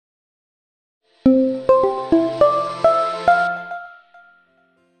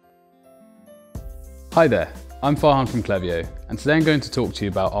Hi there, I'm Farhan from Klevio, and today I'm going to talk to you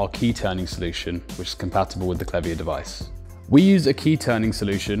about our key turning solution, which is compatible with the Klevio device. We use a key turning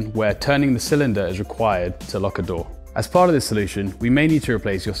solution where turning the cylinder is required to lock a door. As part of this solution, we may need to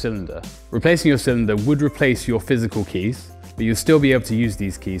replace your cylinder. Replacing your cylinder would replace your physical keys, but you'll still be able to use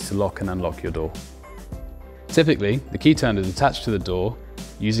these keys to lock and unlock your door. Typically, the key turner is attached to the door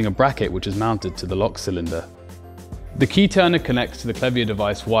using a bracket which is mounted to the lock cylinder. The key turner connects to the Klevio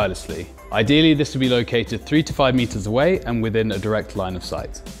device wirelessly. Ideally, this would be located 3 to 5 meters away and within a direct line of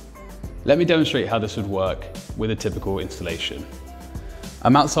sight. Let me demonstrate how this would work with a typical installation.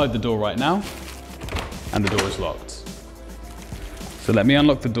 I'm outside the door right now, and the door is locked. So let me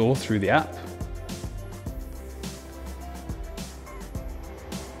unlock the door through the app.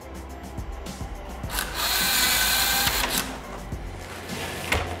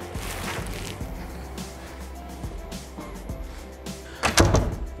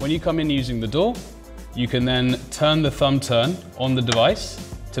 When you come in using the door, you can then turn the thumb turn on the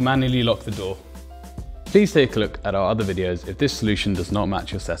device to manually lock the door. Please take a look at our other videos if this solution does not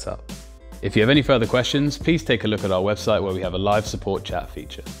match your setup. If you have any further questions, please take a look at our website where we have a live support chat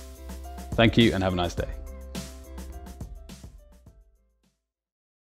feature. Thank you and have a nice day.